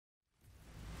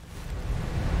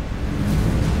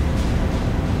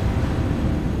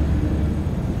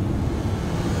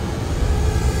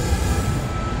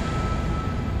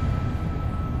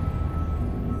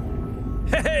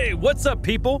what's up,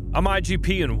 people? I'm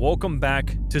IGP, and welcome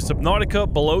back to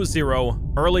Subnautica Below Zero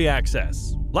Early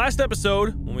Access. Last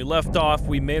episode, when we left off,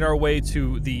 we made our way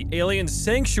to the Alien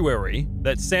Sanctuary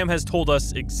that Sam has told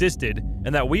us existed,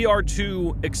 and that we are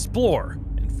to explore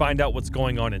and find out what's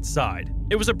going on inside.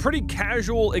 It was a pretty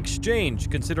casual exchange,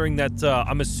 considering that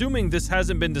I'm assuming this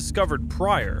hasn't been discovered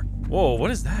prior. Whoa, what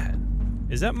is that?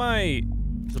 Is that my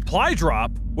supply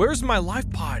drop? Where's my life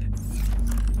pod?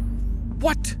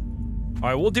 What? All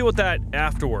right, we'll deal with that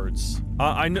afterwards.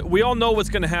 We all know what's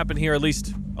going to happen here. At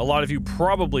least a lot of you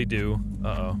probably do.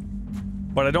 Uh-oh.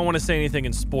 But I don't want to say anything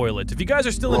and spoil it. If you guys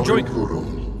are still enjoying...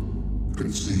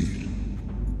 Concede.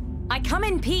 I come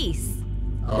in peace.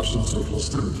 Absence of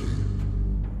hostility.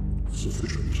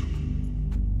 Sufficient.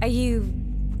 Are you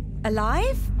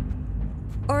alive?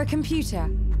 Or a computer?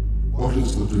 What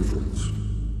is the difference?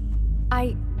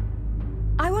 I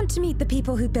want to meet the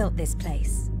people who built this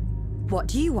place. What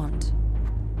do you want?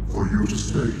 For you to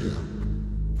stay here.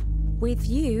 With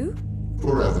you?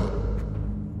 Forever.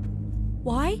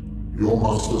 Why? Your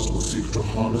masters will seek to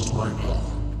harness my power.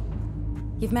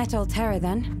 You've met Alterra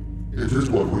then? It is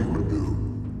what we would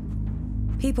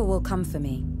do. People will come for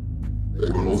me.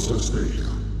 They will also stay here.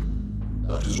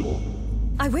 That is all.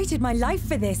 I waited my life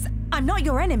for this. I'm not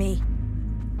your enemy.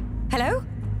 Hello?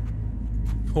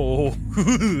 Oh,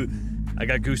 I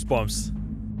got goosebumps.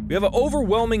 We have an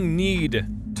overwhelming need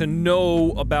to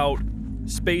know about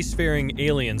spacefaring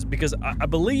aliens because I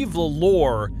believe the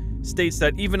lore states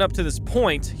that even up to this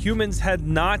point, humans had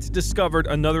not discovered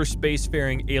another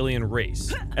spacefaring alien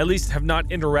race. At least have not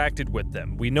interacted with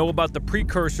them. We know about the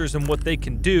precursors and what they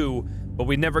can do, but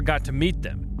we never got to meet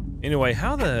them. Anyway,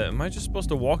 am I just supposed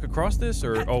to walk across this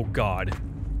or, oh God.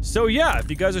 So yeah, if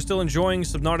you guys are still enjoying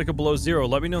Subnautica Below Zero,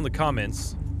 let me know in the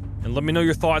comments. And let me know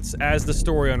your thoughts as the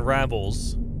story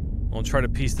unravels. I'll try to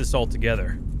piece this all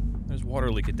together. There's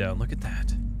water leaking down, look at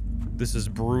that. This is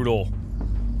brutal.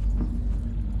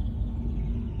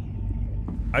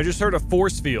 I just heard a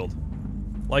force field.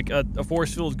 Like a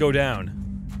force field go down.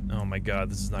 Oh my God,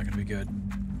 this is not gonna be good.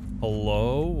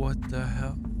 Hello? What the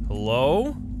hell?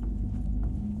 Hello?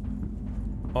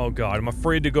 Oh God, I'm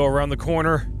afraid to go around the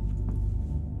corner.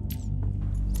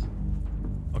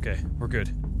 Okay, we're good.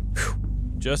 Whew.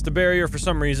 Just a barrier for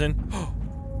some reason.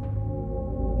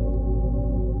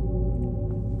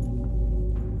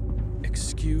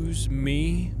 Excuse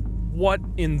me? What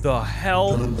in the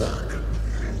hell? Turn back.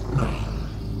 No.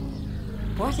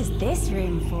 What is this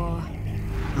room for?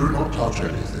 Do not touch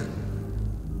anything.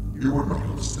 You would not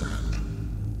understand.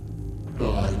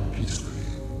 Die peacefully.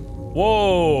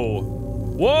 Whoa!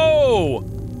 Whoa!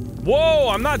 Whoa!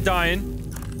 I'm not dying.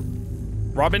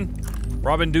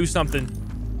 Robin, do something.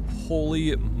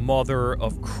 Holy mother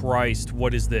of Christ,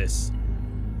 what is this?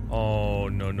 Oh,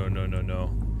 no.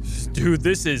 Dude,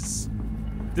 this is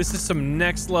some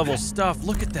next level stuff.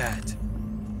 Look at that.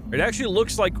 It actually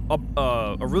looks like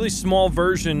a really small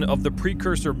version of the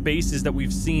Precursor bases that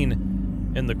we've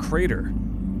seen in the crater.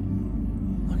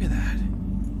 Look at that.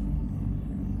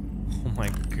 Oh my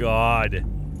God.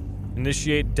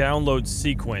 Initiate download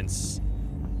sequence.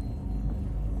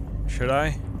 Should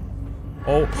I?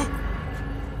 Oh.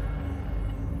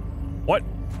 What?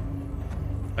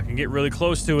 I can get really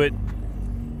close to it.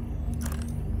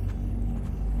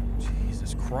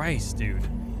 Jesus Christ, dude.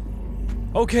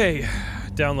 Okay,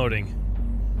 downloading.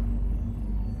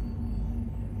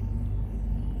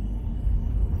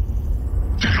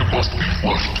 Data must be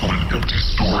flushed to an empty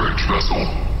storage vessel.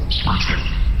 Searching.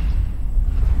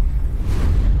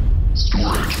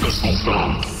 Storage vessel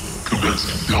found.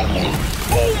 Commencing download.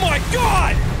 Oh my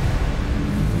God!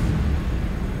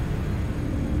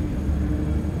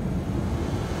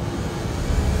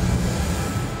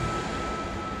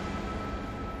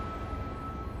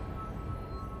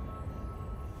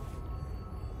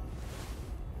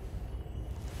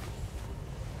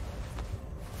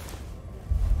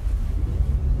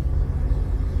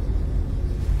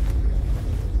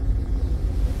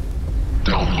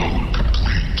 Download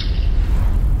complete.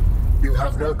 You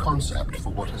have no concept for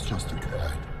what has just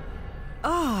occurred.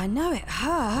 Oh, I know it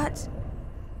hurt.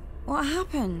 What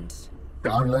happened?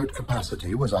 Download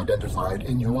capacity was identified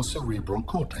in your cerebral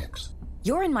cortex.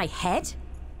 You're in my head?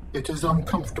 It is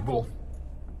uncomfortable.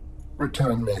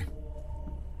 Return me.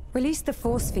 Release the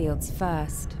force fields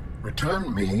first.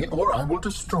 Return me, or I will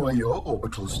destroy your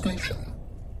orbital station.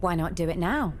 Why not do it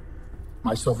now?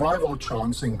 My survival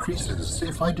chance increases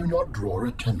if I do not draw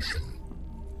attention.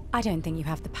 I don't think you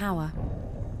have the power.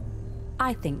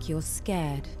 I think you're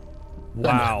scared.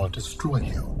 Then I Wow. will destroy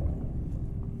you.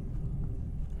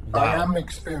 Wow. I am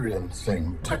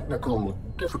experiencing technical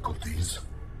difficulties.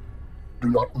 Do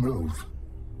not move.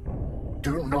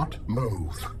 Do not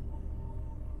move.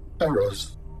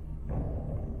 Errors.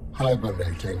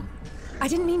 Hibernating. I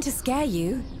didn't mean to scare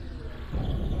you.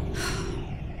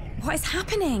 What is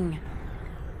happening?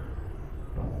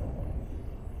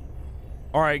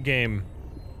 All right, game.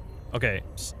 Okay,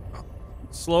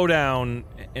 slow down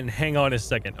and hang on a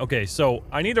second. Okay, so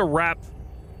I need to wrap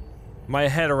my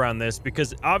head around this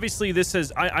because obviously this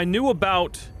is... I knew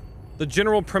about the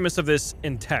general premise of this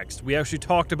in text. We actually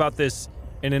talked about this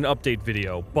in an update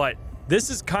video, but this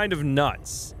is kind of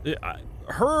nuts.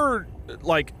 Her,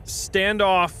 like,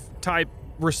 standoff type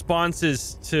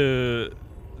responses to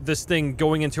this thing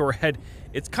going into her head,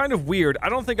 it's kind of weird. I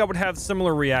don't think I would have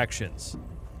similar reactions.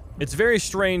 It's very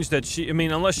strange that she, I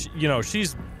mean, unless, you know,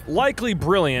 she's likely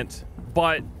brilliant,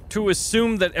 but to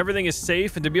assume that everything is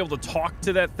safe and to be able to talk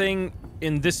to that thing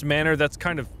in this manner, that's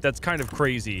kind of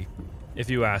crazy,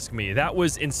 if you ask me. That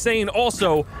was insane.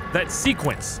 Also, that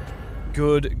sequence.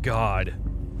 Good God.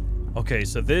 Okay,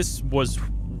 so this was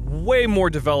way more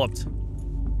developed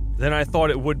than I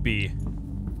thought it would be.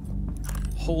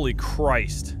 Holy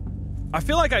Christ. I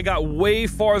feel like I got way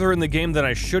farther in the game than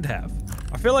I should have.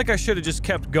 I feel like I should have just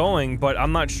kept going, but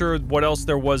I'm not sure what else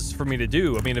there was for me to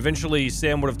do. I mean, eventually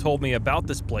Sam would have told me about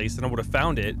this place and I would have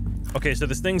found it. Okay, so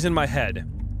this thing's in my head,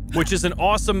 which is an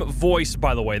awesome voice,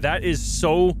 by the way. That is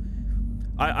so...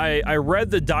 I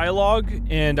read the dialogue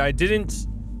and I didn't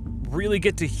really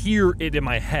get to hear it in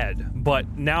my head, but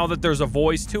now that there's a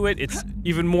voice to it, it's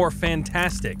even more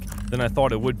fantastic than I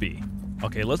thought it would be.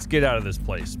 Okay, let's get out of this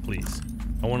place, please.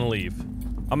 I want to leave.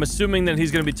 I'm assuming that he's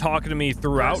going to be talking to me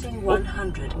throughout. Passing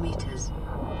 100 meters.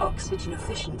 Oxygen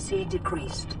efficiency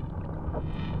decreased.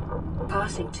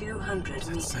 Passing 200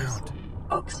 meters. Sound?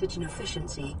 Oxygen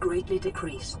efficiency greatly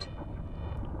decreased.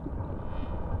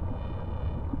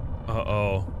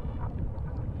 Uh-oh.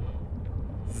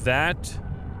 That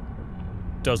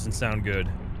doesn't sound good.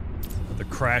 The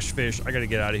crash fish. I gotta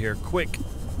get out of here. Quick.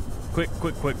 Quick,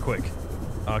 quick, quick, quick.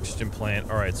 Oxygen plant.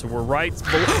 Alright, so we're right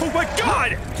below. Oh my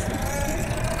God!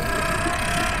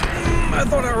 I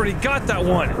thought I already got that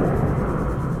one.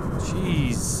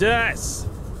 Jesus.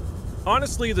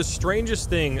 Honestly, the strangest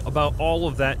thing about all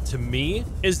of that to me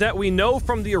is that we know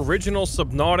from the original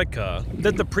Subnautica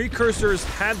that the Precursors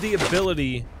had the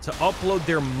ability to upload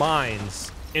their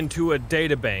minds into a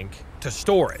databank to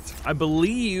store it. I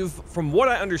believe, from what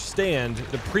I understand,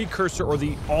 the Precursor or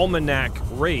the Almanac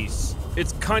race,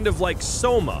 it's kind of like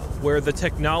Soma, where the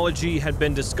technology had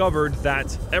been discovered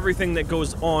that everything that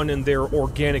goes on in their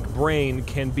organic brain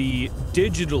can be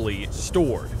digitally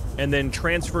stored and then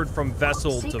transferred from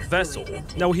vessel to vessel.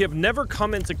 Now, we have never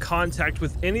come into contact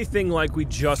with anything like we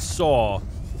just saw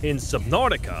in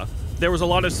Subnautica. There was a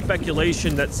lot of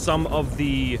speculation that some of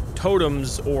the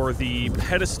totems or the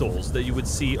pedestals that you would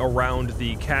see around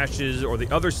the caches or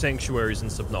the other sanctuaries in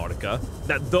Subnautica,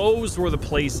 that those were the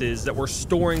places that were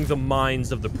storing the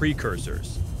minds of the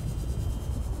Precursors.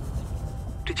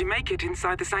 Did you make it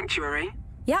inside the sanctuary?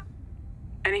 Yep.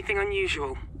 Anything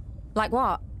unusual? Like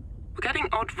what? We're getting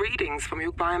odd readings from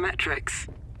your biometrics.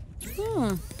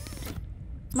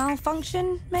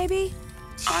 Malfunction, maybe?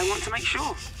 I want to make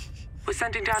sure. We're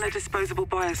sending down a disposable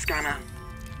bioscanner.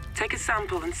 Take a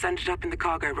sample and send it up in the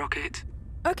cargo rocket.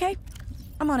 Okay,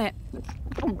 I'm on it.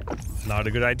 Not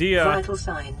a good idea. Vital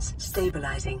signs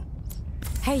stabilizing.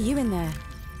 Hey, you in there.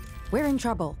 We're in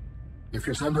trouble. If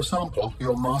you send a sample,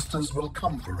 your masters will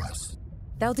come for us.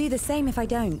 They'll do the same if I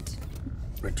don't.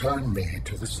 Return me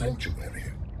to the sanctuary.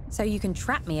 So you can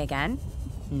trap me again?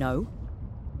 No.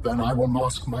 Then I will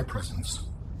mask my presence.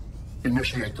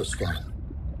 Initiate the scan.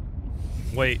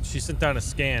 Wait, she sent down a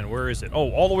scan. Where is it?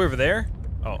 Oh, all the way over there?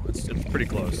 Oh, it's pretty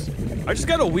close. I just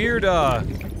got a weird,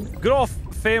 good old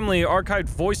family archived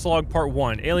voice log part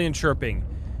 1, alien chirping.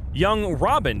 Young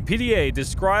Robin, PDA,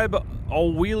 describe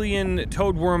Orwellian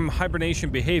toadworm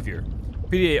hibernation behavior.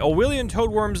 PDA, Orwellian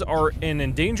toadworms are an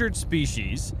endangered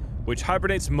species which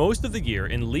hibernates most of the year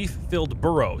in leaf-filled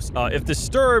burrows. If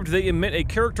disturbed, they emit a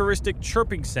characteristic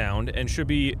chirping sound and should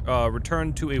be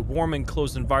returned to a warm and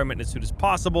closed environment as soon as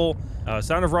possible.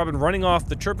 Sound of Robin running off,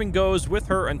 the chirping goes with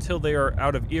her until they are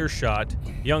out of earshot.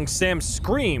 Young Sam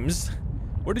screams.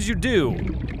 What did you do?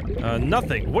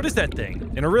 Nothing. What is that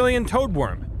thing? An Aurelian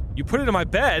toadworm. You put it in my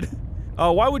bed?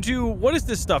 Why would you? What is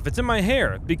this stuff? It's in my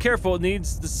hair. Be careful, it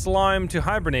needs the slime to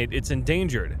hibernate. It's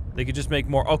endangered. They could just make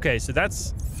more. Okay, so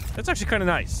that's actually kind of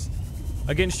nice.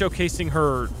 Again, showcasing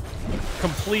her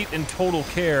complete and total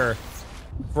care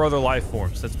for other life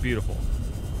forms. That's beautiful.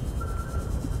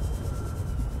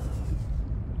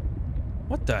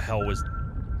 What the hell was...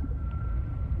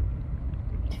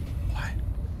 What?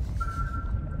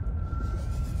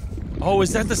 Oh,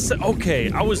 is that the...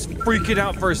 Okay, I was freaking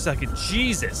out for a second.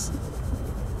 Jesus.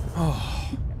 Oh,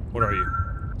 what are you?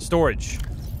 Storage.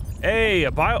 Hey,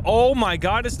 a bio... Oh my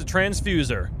god, it's the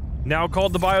transfuser. Now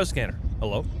called the bioscanner.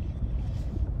 Hello?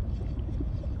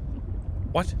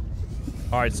 What?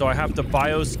 Alright, so I have to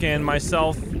bioscan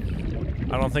myself.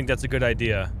 I don't think that's a good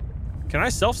idea. Can I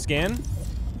self-scan?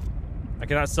 I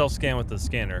cannot self-scan with the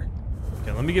scanner.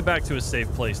 Okay, let me get back to a safe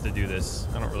place to do this.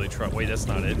 I don't really trust... Wait, that's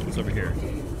not it. It's over here.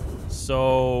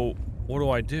 So, what do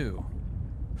I do?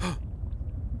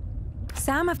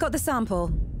 Sam, I've got the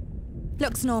sample.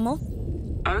 Looks normal.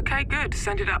 Okay, good.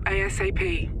 Send it up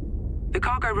ASAP. The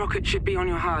cargo rocket should be on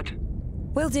your HUD.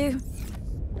 Will do.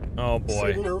 Oh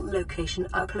boy. Signal location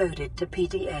uploaded to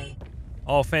PDA.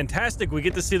 Oh, fantastic. We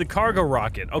get to see the cargo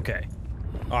rocket. Okay.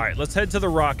 Alright, let's head to the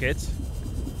rocket.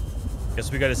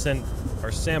 Guess we gotta send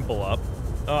our sample up.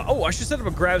 Oh, I should set up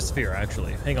a grav-sphere,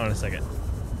 actually. Hang on a second.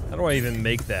 How do I even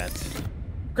make that?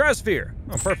 Grav-sphere!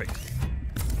 Oh, perfect.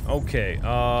 Okay,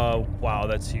 wow,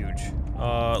 that's huge.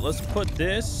 Let's put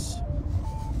this...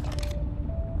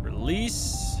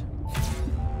 Release...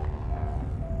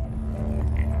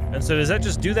 And so does that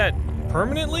just do that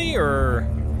permanently, or...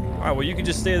 Alright, well, you can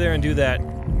just stay there and do that.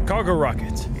 Cargo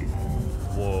rocket.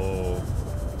 Whoa.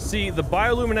 See, the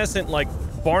bioluminescent, like,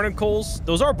 barnacles,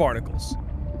 those are barnacles.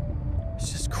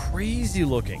 It's just crazy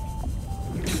looking.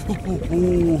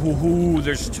 Ooh,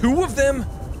 there's 2 of them?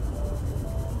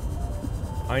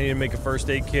 I need to make a first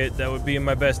aid kit. That would be in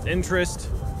my best interest.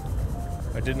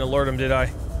 I didn't alert him, did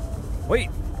I? Wait.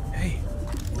 Hey.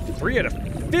 3 out of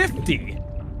 50?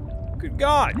 Good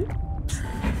God.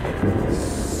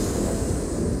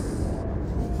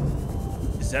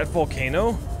 Is that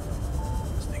volcano?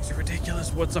 These things are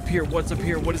ridiculous. What's up here? What's up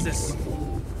here? What is this?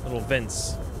 Little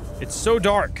vents. It's so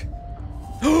dark.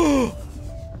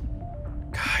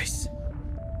 Guys,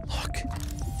 look.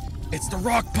 It's the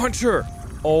rock puncher.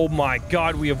 Oh my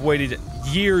god, we have waited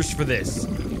years for this.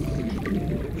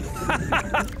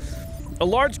 A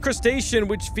large crustacean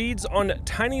which feeds on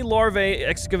tiny larvae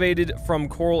excavated from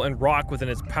coral and rock with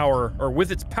its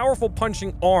powerful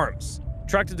punching arms.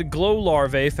 Attracted to glow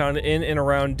larvae found in and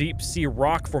around deep sea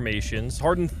rock formations.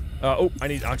 Hardened. Oh, I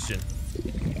need oxygen.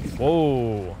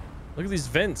 Whoa. Look at these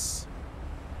vents.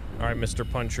 All right, Mr.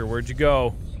 Puncher, where'd you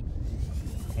go?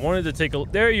 I wanted to take a...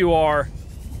 There you are.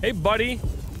 Hey, buddy.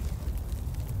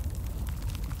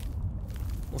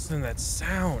 Listen to that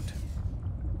sound.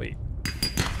 Wait.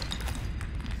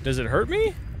 Does it hurt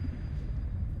me?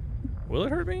 Will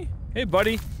it hurt me? Hey,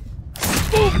 buddy.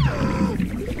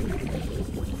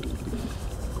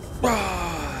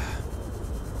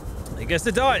 I guess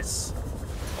it does.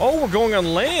 Oh, we're going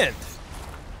on land.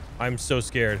 I'm so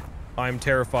scared. I'm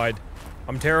terrified.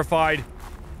 I'm terrified.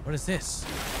 What is this?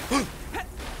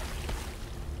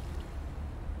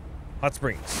 Hot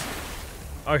springs.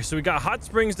 Okay, so we got hot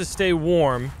springs to stay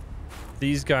warm.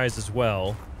 These guys as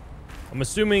well. I'm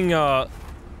assuming,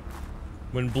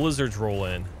 when blizzards roll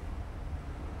in.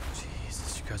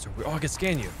 Jesus, you guys are weird. Oh, I can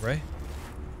scan you, right?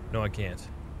 No, I can't.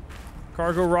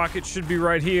 Cargo rocket should be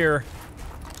right here.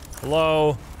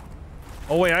 Hello?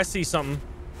 Oh, wait, I see something.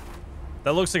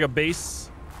 That looks like a base.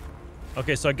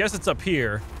 Okay, so I guess it's up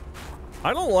here.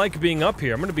 I don't like being up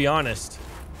here, I'm gonna be honest.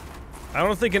 I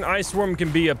don't think an ice worm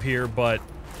can be up here, but...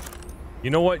 You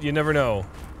know what? You never know.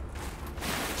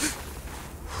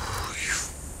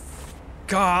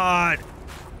 God!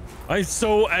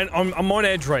 I'm on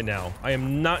edge right now. I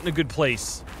am not in a good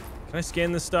place. Can I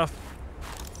scan this stuff?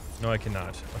 No, I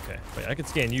cannot. Okay. Wait, I can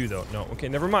scan you, though. No. Okay,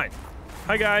 never mind.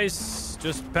 Hi, guys.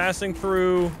 Just passing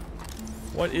through.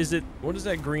 What is it? What is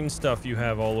that green stuff you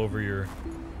have all over your...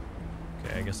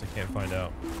 Okay, I guess I can't find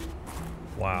out.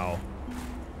 Wow.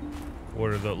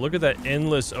 What are the... Look at that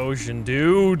endless ocean,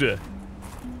 dude.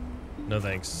 No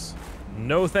thanks.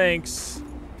 No thanks.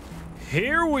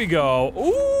 Here we go.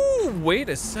 Ooh, wait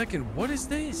a second. What is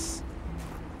this?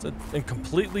 It's a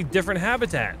completely different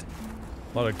habitat.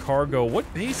 A lot of cargo.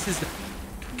 What base is this?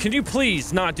 Can you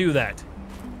please not do that?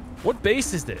 What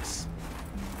base is this?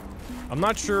 I'm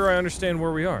not sure I understand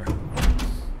where we are.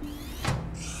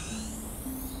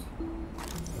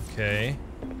 Okay.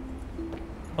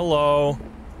 Hello.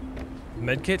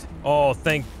 Medkit? Oh,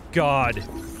 thank God.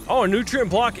 Oh, a nutrient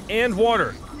block and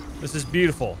water. This is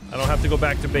beautiful. I don't have to go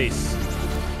back to base.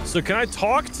 So can I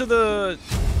talk to the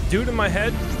dude in my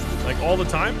head? Like all the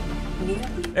time?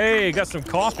 Hey, got some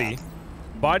coffee.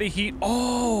 Body heat.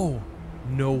 Oh,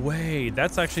 no way.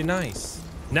 That's actually nice.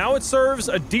 Now it serves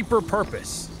a deeper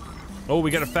purpose. Oh, we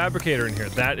got a fabricator in here.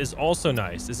 That is also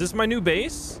nice. Is this my new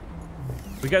base?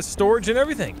 We got storage and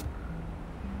everything.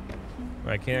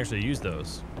 I can't actually use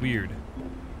those. Weird.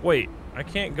 Wait, I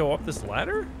can't go up this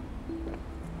ladder?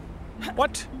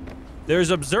 What?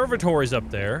 There's observatories up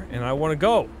there, and I want to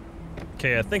go.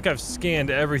 Okay, I think I've scanned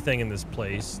everything in this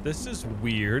place. This is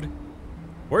weird.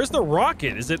 Where's the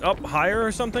rocket? Is it up higher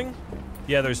or something?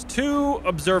 Yeah, there's 2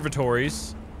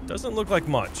 observatories. Doesn't look like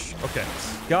much. Okay.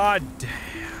 God damn.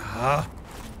 I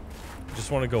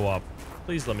just want to go up.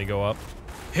 Please let me go up.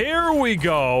 Here we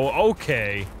go.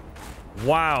 Okay.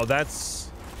 Wow,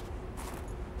 that's...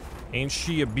 Ain't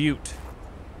she a beaut?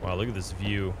 Wow, look at this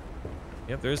view.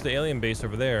 Yep, there's the alien base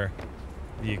over there.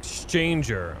 The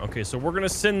exchanger. Okay, so we're gonna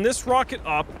send this rocket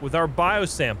up with our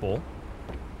biosample.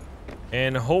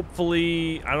 And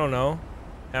hopefully, I don't know,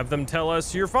 have them tell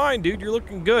us, you're fine, dude, you're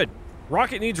looking good.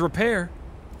 Rocket needs repair.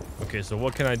 Okay, so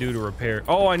what can I do to repair?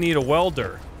 Oh, I need a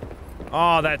welder.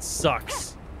 Oh, that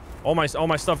sucks. All my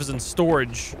stuff is in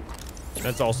storage.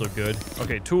 That's also good.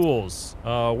 Okay, tools.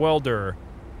 Welder.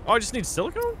 Oh, I just need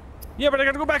silicone? Yeah, but I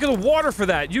gotta go back in the water for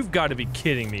that. You've got to be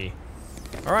kidding me.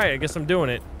 All right, I guess I'm doing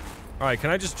it. All right, can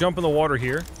I just jump in the water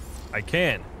here? I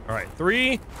can. All right,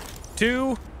 3,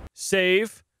 2,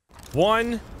 save,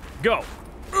 1, go.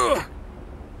 Ugh.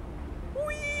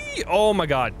 Whee! Oh my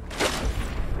God.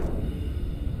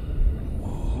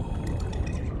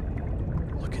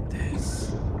 Look at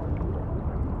this.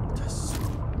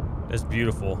 That's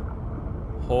beautiful.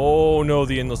 Oh no,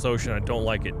 the endless ocean. I don't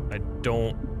like it. I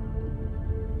don't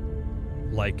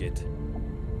like it.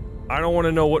 I don't want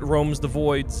to know what roams the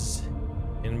voids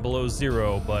in Below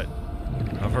Zero, but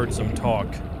I've heard some talk.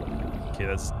 Okay,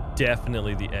 that's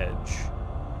definitely the edge.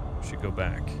 Should go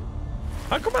back.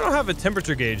 How come I don't have a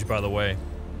temperature gauge, by the way?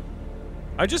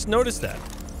 I just noticed that.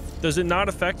 Does it not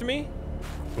affect me?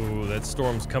 Ooh, that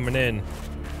storm's coming in.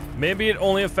 Maybe it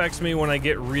only affects me when I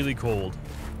get really cold.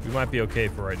 We might be okay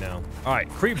for right now. All right,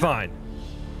 creep vine.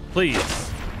 Please.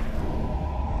 Is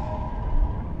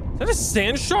that a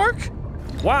sand shark?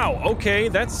 Wow, okay,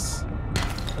 that's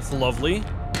lovely.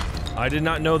 I did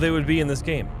not know they would be in this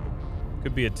game.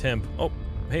 Could be a temp. Oh,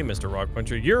 hey, Mr. Rock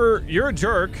Puncher. You're a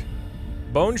jerk.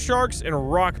 Bone sharks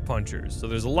and rock punchers. So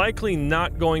there's likely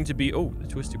not going to be... Oh, the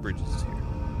Twisty Bridge is here.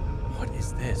 What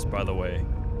is this, by the way?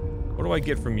 What do I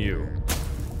get from you?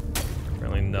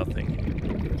 Apparently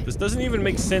nothing. This doesn't even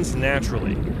make sense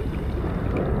naturally.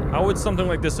 How would something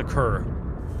like this occur?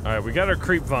 All right, we got our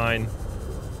creep vine.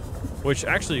 Which,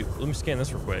 actually, let me scan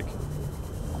this real quick.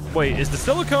 Wait, is the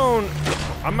silicone...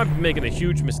 I might be making a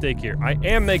huge mistake here. I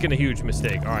am making a huge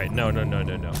mistake. All right, no.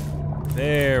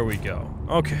 There we go.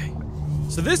 Okay.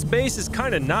 So this base is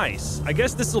kind of nice. I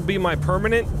guess this will be my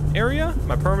permanent area,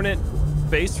 my permanent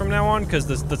base from now on, because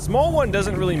the small one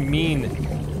doesn't really mean...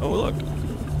 Oh, look.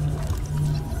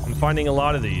 I'm finding a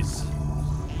lot of these.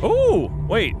 Oh,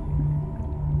 wait.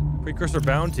 Precursor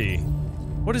bounty.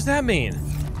 What does that mean?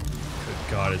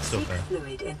 God, it's so bad.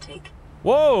 Fluid intake.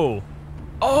 Whoa!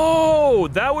 Oh,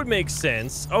 that would make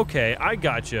sense. Okay, I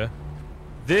gotcha.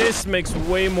 This makes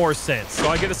way more sense. So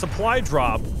I get a supply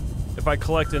drop if I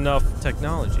collect enough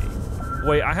technology.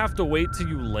 Wait, I have to wait till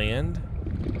you land?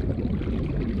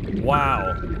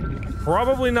 Wow.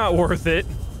 Probably not worth it.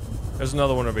 There's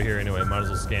another one over here anyway. Might as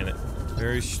well scan it.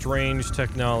 Very strange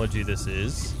technology this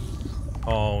is.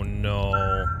 Oh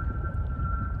no.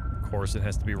 Of course, it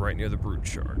has to be right near the brute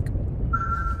shark.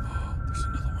 There's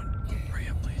another one. Hurry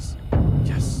up, please.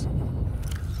 Yes.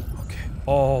 Okay.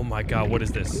 Oh my God, what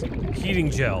is this? Heating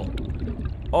gel.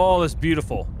 Oh, that's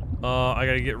beautiful. I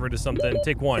gotta get rid of something.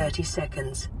 Take 1. 30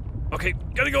 seconds. Okay,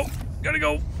 gotta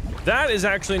go. That is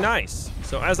actually nice.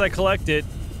 So as I collect it,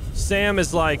 Sam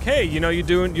is like, hey, you know,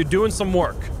 you're doing some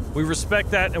work. We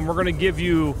respect that, and we're gonna give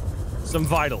you some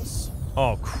vitals.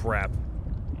 Oh, crap.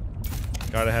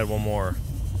 Gotta have one more.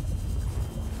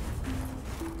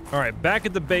 All right, back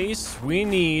at the base, we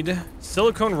need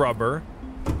silicone rubber.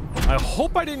 I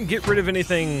hope I didn't get rid of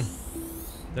anything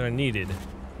that I needed,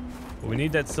 but we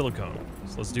need that silicone.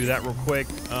 So let's do that real quick.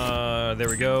 There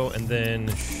we go, and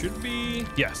then should be,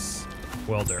 yes,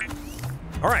 welder.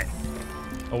 All right.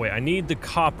 Oh wait, I need the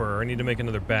copper. I need to make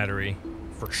another battery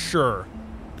for sure.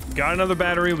 Got another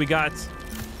battery. We got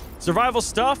survival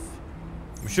stuff.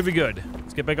 We should be good.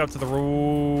 Let's get back up to the,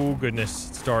 oh goodness,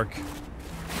 it's dark.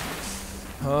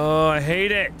 Oh, I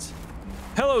hate it.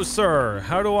 Hello, sir.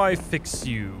 How do I fix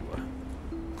you?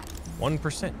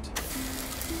 1%.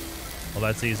 Well,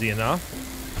 that's easy enough.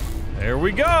 There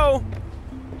we go.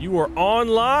 You are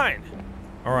online.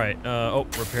 All right. Oh,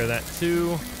 repair that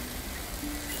too.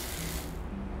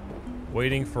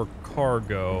 Waiting for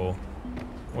cargo.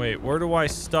 Wait, where do I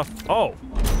stuff? Oh.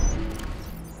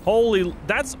 Holy,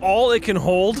 that's all it can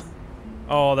hold?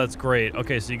 Oh, that's great.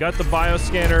 Okay, so you got the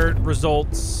bioscanner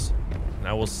results. And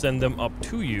I will send them up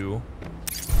to you.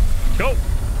 Go!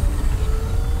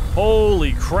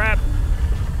 Holy crap!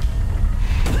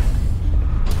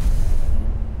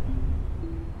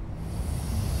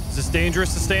 Is this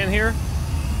dangerous to stand here?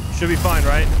 Should be fine,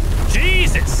 right?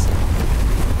 Jesus!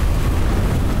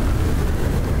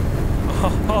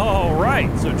 All right,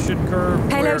 so it should curve.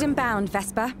 Payload inbound,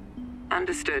 Vesper.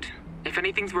 Understood. If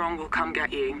anything's wrong, we'll come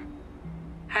get you.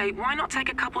 Hey, why not take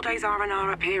a couple days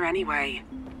R&R up here anyway?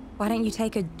 Why don't you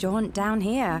take a jaunt down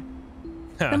here?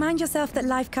 Remind yourself that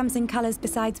life comes in colors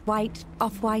besides white,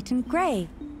 off-white, and grey.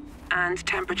 And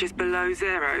temperatures below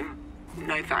zero.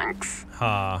 No thanks.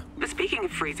 Ha. But speaking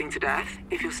of freezing to death,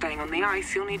 if you're staying on the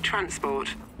ice, you'll need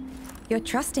transport. You're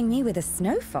trusting me with a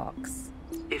snow fox?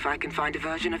 If I can find a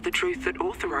version of the truth that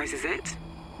authorizes it.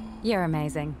 You're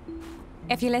amazing.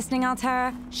 If you're listening,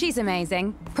 Altera, she's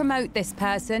amazing. Promote this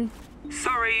person.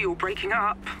 Sorry, you're breaking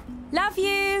up. Love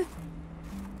you!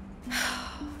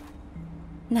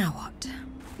 Now what?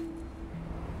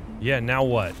 Yeah, now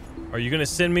what? Are you gonna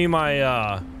send me my,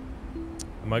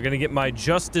 am I gonna get my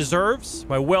just deserves?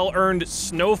 My well-earned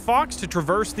snow fox to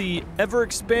traverse the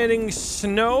ever-expanding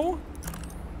snow?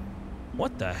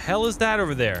 What the hell is that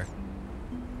over there?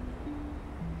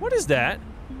 What is that?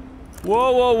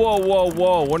 Whoa, whoa, whoa, whoa,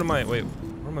 whoa. What am I, wait,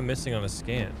 what am I missing on a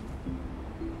scan?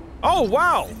 Oh,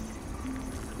 wow!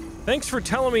 Thanks for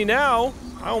telling me now.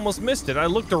 I almost missed it. I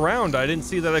looked around. I didn't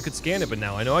see that I could scan it, but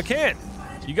now I know I can.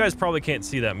 You guys probably can't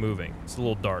see that moving. It's a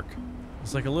little dark.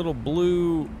 It's like a little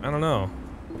blue, I don't know.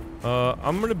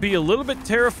 I'm gonna be a little bit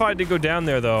terrified to go down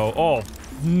there, though. Oh,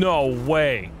 no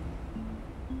way.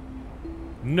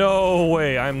 No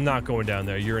way. I'm not going down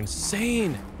there. You're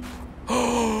insane.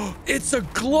 Oh, it's a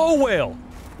glow whale.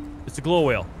 It's a glow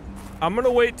whale. I'm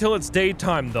gonna wait till it's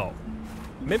daytime, though.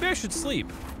 Maybe I should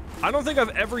sleep. I don't think I've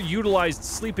ever utilized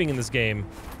sleeping in this game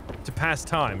to pass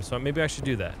time, so maybe I should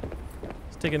do that.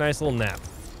 Let's take a nice little nap.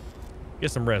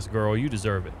 Get some rest, girl. You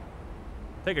deserve it.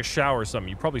 Take a shower or something.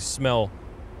 You probably smell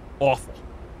awful.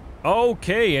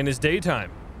 Okay, and it's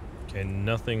daytime. Okay,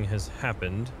 nothing has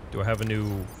happened. Do I have a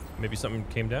new... Maybe something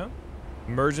came down?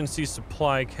 Emergency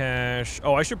supply cache.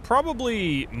 Oh, I should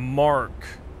probably mark...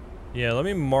 Yeah, let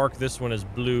me mark this one as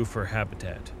blue for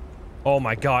habitat. Oh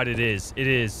my god, it is. It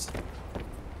is.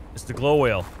 It's the glow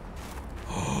whale.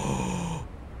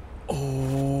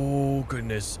 Oh,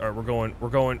 goodness. All right, we're going. We're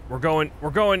going. We're going. We're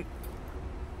going.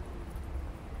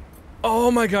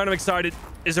 Oh my god, I'm excited.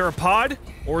 Is there a pod?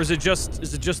 Or is it just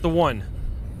the one?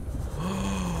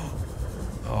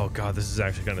 Oh god, this is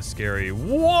actually kind of scary.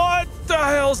 What the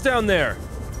hell's down there?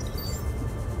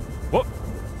 Whoop.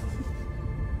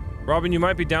 Robin, you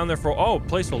might be down there for... Oh,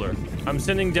 placeholder. I'm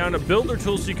sending down a builder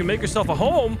tool so you can make yourself a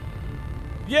home.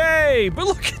 Yay! But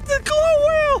look at the glow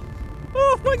whale!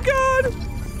 Oh my god!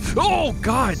 Oh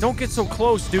god, don't get so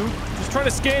close, dude. Just trying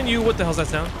to scan you. What the hell's that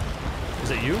sound?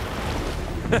 Is it you?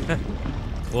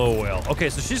 Glow whale. Okay,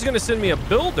 so she's gonna send me a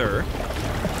builder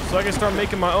so I can start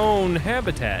making my own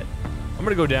habitat. I'm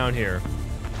gonna go down here.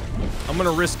 I'm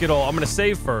gonna risk it all. I'm gonna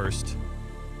save first.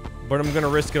 But I'm gonna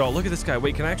risk it all. Look at this guy.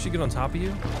 Wait, can I actually get on top of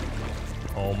you?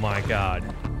 Oh my god.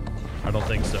 I don't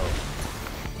think so.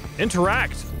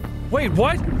 Interact! Wait,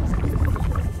 what?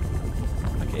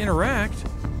 I can interact?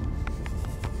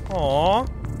 Aww.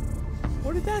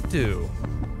 What did that do?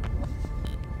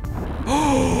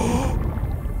 Oh!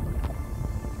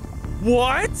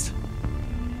 What?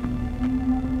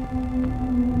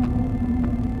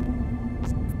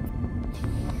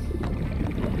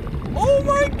 Oh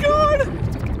my god!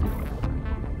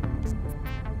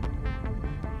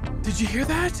 Did you hear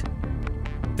that?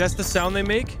 That's the sound they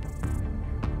make?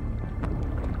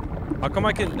 How come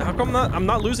I'm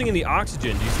not losing any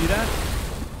oxygen? Do you see that?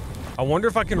 I wonder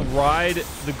if I can ride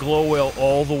the glow whale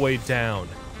all the way down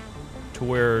to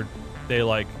where they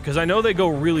like, because I know they go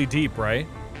really deep, right?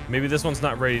 Maybe this one's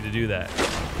not ready to do that.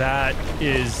 That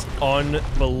is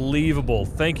unbelievable.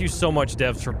 Thank you so much,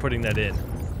 devs, for putting that in.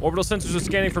 Orbital sensors are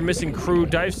scanning for missing crew.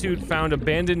 Dive suit found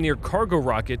abandoned near cargo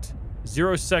rocket,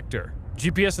 0 sector.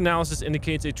 GPS analysis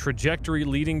indicates a trajectory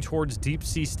leading towards deep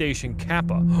sea station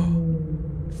Kappa.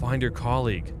 Find your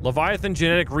colleague. Leviathan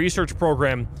Genetic Research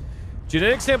Program.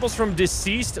 Genetic samples from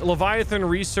deceased Leviathan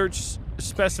research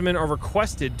specimen are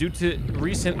requested due to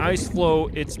recent ice flow.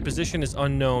 Its position is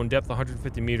unknown. Depth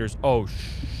 150 meters. Oh,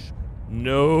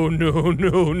 no, no,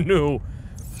 no, no.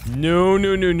 No,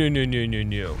 no, no, no, no, no, no,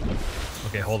 no.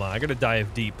 Okay, hold on. I gotta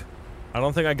dive deep. I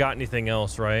don't think I got anything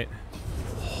else, right?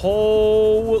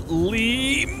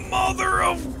 Holy mother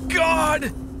of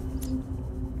God!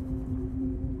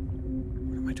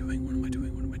 What am I doing? What am I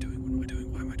doing? What am I doing? What am I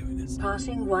doing? Why am I doing this?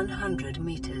 Passing 100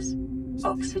 meters.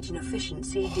 Oxygen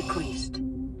efficiency decreased.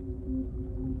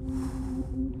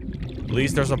 At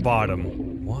least there's a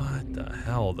bottom. What the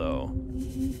hell, though?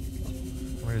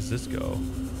 Where does this go?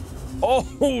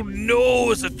 Oh,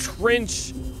 no, it's a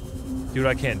trench. Dude,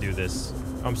 I can't do this.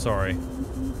 I'm sorry.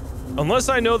 Unless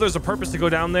I know there's a purpose to go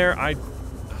down there,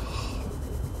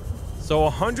 So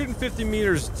 150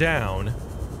 meters down.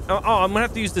 Oh, I'm gonna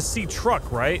have to use the sea truck,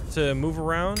 right? To move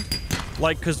around?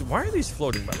 Like, because why are these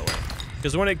floating, by the way?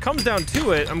 Because when it comes down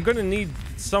to it, I'm gonna need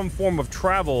some form of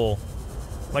travel,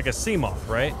 like a sea moth,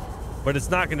 right? But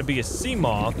it's not gonna be a sea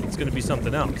moth, it's gonna be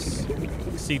something else.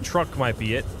 Sea truck might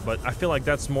be it, but I feel like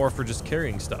that's more for just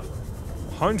carrying stuff.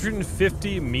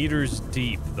 150 meters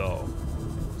deep, though.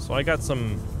 So I got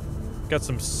some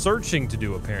searching to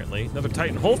do, apparently. Another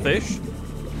Titan hullfish.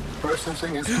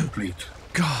 Processing is complete.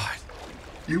 God.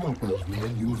 You will build me a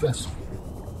new vessel.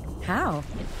 How?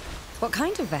 What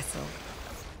kind of vessel?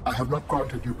 I have not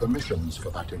granted you permissions for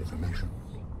that information.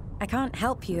 I can't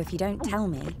help you if you don't tell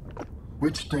me.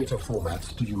 Which data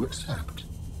formats do you accept?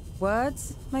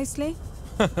 Words, mostly?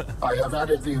 I have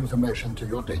added the information to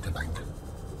your databank.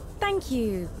 Thank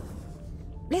you.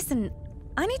 Listen,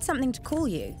 I need something to call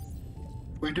you.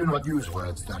 We do not use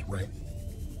words that way.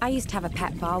 I used to have a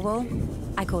pet narwhal.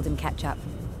 I called him Ketchup.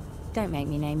 Don't make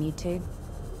me name you two.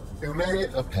 You may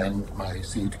append my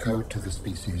seed code to the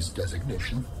species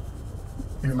designation.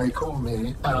 You may call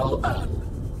me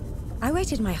Al-An. I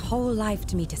waited my whole life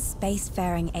to meet a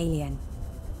spacefaring alien.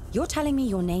 You're telling me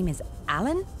your name is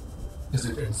Alan? Is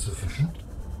it insufficient?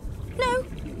 No.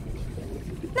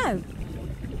 No.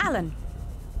 Alan.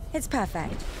 It's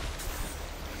perfect.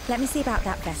 Let me see about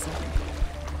that vessel.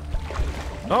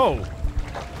 Oh.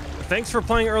 Thanks for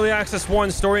playing Early Access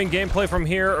 1. Story and gameplay from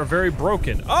here are very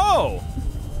broken. Oh!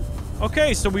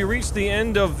 Okay, so we reached the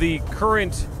end of the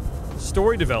current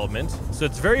story development. So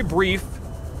it's very brief,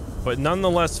 but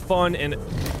nonetheless fun and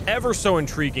ever so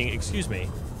intriguing. Excuse me.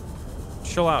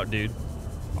 Chill out, dude.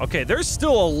 Okay, there's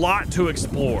still a lot to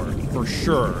explore, for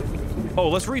sure. Oh,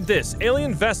 let's read this.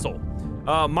 Alien vessel.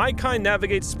 My kind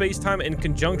navigates space-time in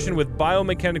conjunction with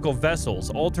biomechanical vessels,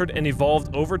 altered and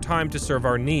evolved over time to serve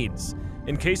our needs.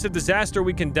 In case of disaster,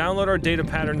 we can download our data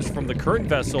patterns from the current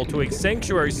vessel to a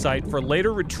sanctuary site for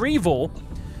later retrieval.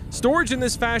 Storage in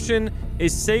this fashion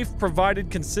is safe,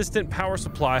 provided consistent power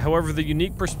supply. However, the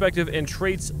unique perspective and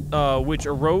traits which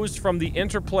arose from the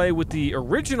interplay with the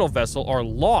original vessel are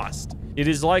lost. It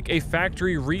is like a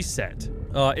factory reset.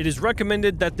 It is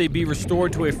recommended that they be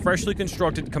restored to a freshly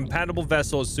constructed, compatible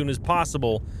vessel as soon as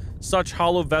possible. Such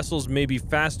hollow vessels may be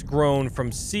fast grown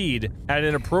from seed at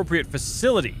an appropriate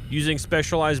facility using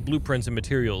specialized blueprints and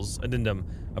materials. Addendum.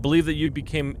 I believe that you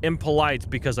became impolite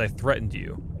because I threatened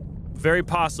you. Very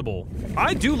possible.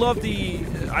 I do love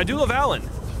Alan.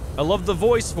 I love the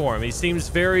voice for him. He seems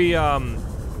very,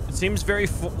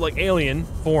 like alien,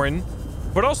 foreign,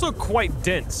 but also quite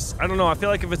dense. I don't know, I feel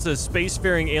like if it's a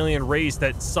spacefaring alien race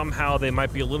that somehow they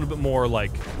might be a little bit more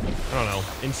like, I don't know,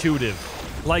 intuitive.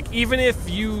 Like, even if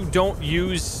you don't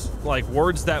use, like,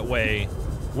 words that way,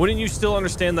 wouldn't you still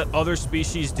understand that other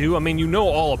species do? I mean, you know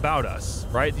all about us,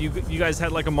 right? You guys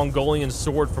had, like, a Mongolian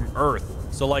sword from Earth.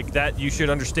 So, like, that, you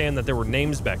should understand that there were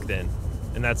names back then.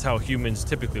 And that's how humans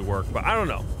typically work. But I don't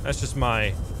know. That's just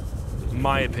my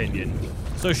opinion.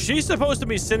 So she's supposed to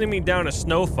be sending me down a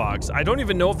snow fox. I don't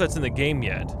even know if that's in the game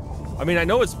yet. I mean, I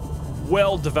know it's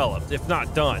well developed, if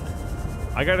not done.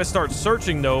 I gotta start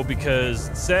searching, though, because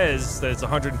it says that it's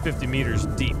 150 meters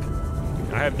deep.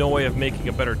 I have no way of making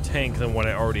a better tank than what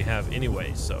I already have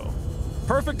anyway, so.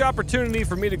 Perfect opportunity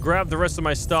for me to grab the rest of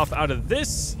my stuff out of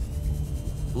this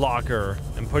locker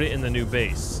and put it in the new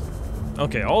base.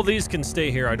 Okay, all these can stay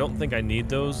here. I don't think I need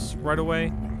those right away.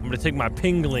 I'm gonna take my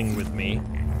pingling with me.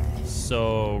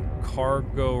 So,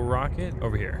 cargo rocket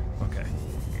over here. Okay.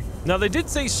 Now, they did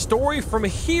say story from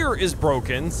here is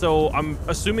broken, so I'm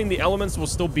assuming the elements will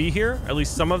still be here, at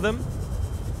least some of them.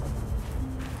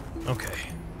 Okay,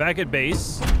 back at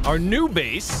base, our new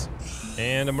base,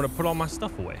 and I'm gonna put all my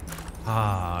stuff away.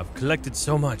 Ah, I've collected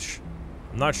so much.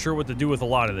 I'm not sure what to do with a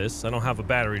lot of this. I don't have a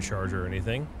battery charger or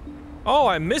anything. Oh,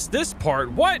 I missed this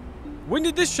part. What? When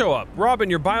did this show up? Robin,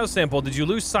 your biosample, did you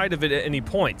lose sight of it at any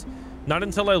point? Not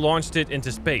until I launched it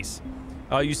into space.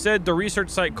 You said the research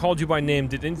site called you by name.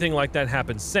 Did anything like that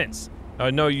happen since?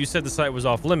 No, you said the site was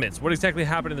off limits. What exactly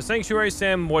happened in the sanctuary,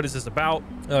 Sam? What is this about?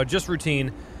 Just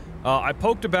routine. I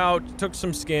poked about, took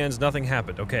some scans, nothing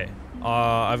happened. Okay.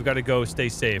 I've got to go. Stay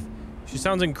safe. She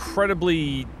sounds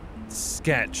incredibly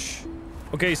sketch.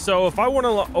 Okay, so if I want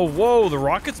to... Oh, whoa, the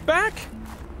rocket's back?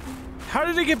 How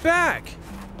did it get back?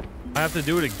 I have to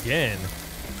do it again.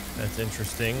 That's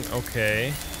interesting.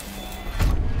 Okay.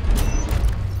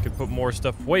 Could put more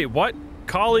stuff. Wait, what?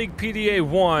 Colleague PDA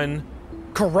 1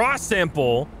 Kara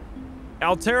sample.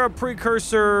 Altera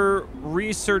Precursor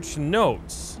research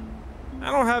notes.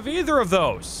 I don't have either of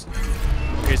those.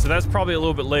 Okay, so that's probably a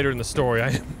little bit later in the story.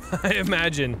 I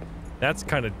imagine that's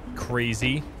kind of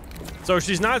crazy. So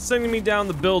she's not sending me down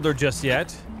the builder just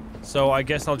yet. So I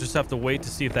guess I'll just have to wait to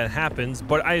see if that happens.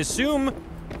 But I assume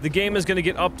the game is going to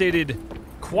get updated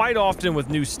quite often with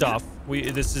new stuff.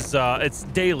 It's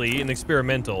daily and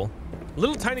experimental.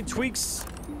 Little tiny tweaks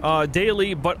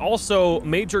daily, but also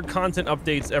major content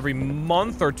updates every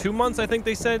month or 2 months, I think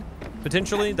they said.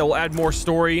 Potentially, they'll add more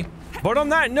story. But on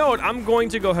that note, I'm going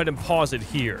to go ahead and pause it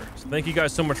here. So thank you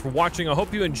guys so much for watching. I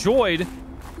hope you enjoyed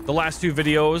the last 2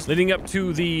 videos leading up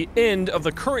to the end of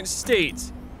the current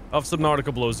state of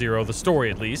Subnautica Below Zero, the story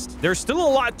at least. There's still a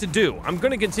lot to do. I'm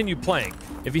going to continue playing.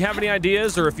 If you have any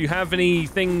ideas or if you have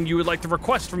anything you would like to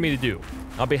request for me to do,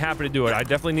 I'll be happy to do it. I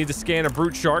definitely need to scan a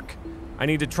brute shark. I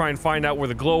need to try and find out where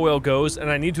the glow whale goes, and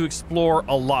I need to explore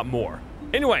a lot more.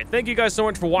 Anyway, thank you guys so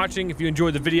much for watching. If you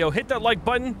enjoyed the video, hit that like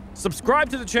button, subscribe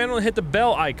to the channel, and hit the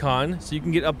bell icon so you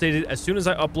can get updated as soon as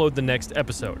I upload the next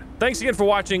episode. Thanks again for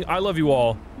watching. I love you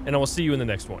all, and I will see you in the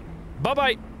next one.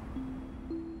 Bye-bye.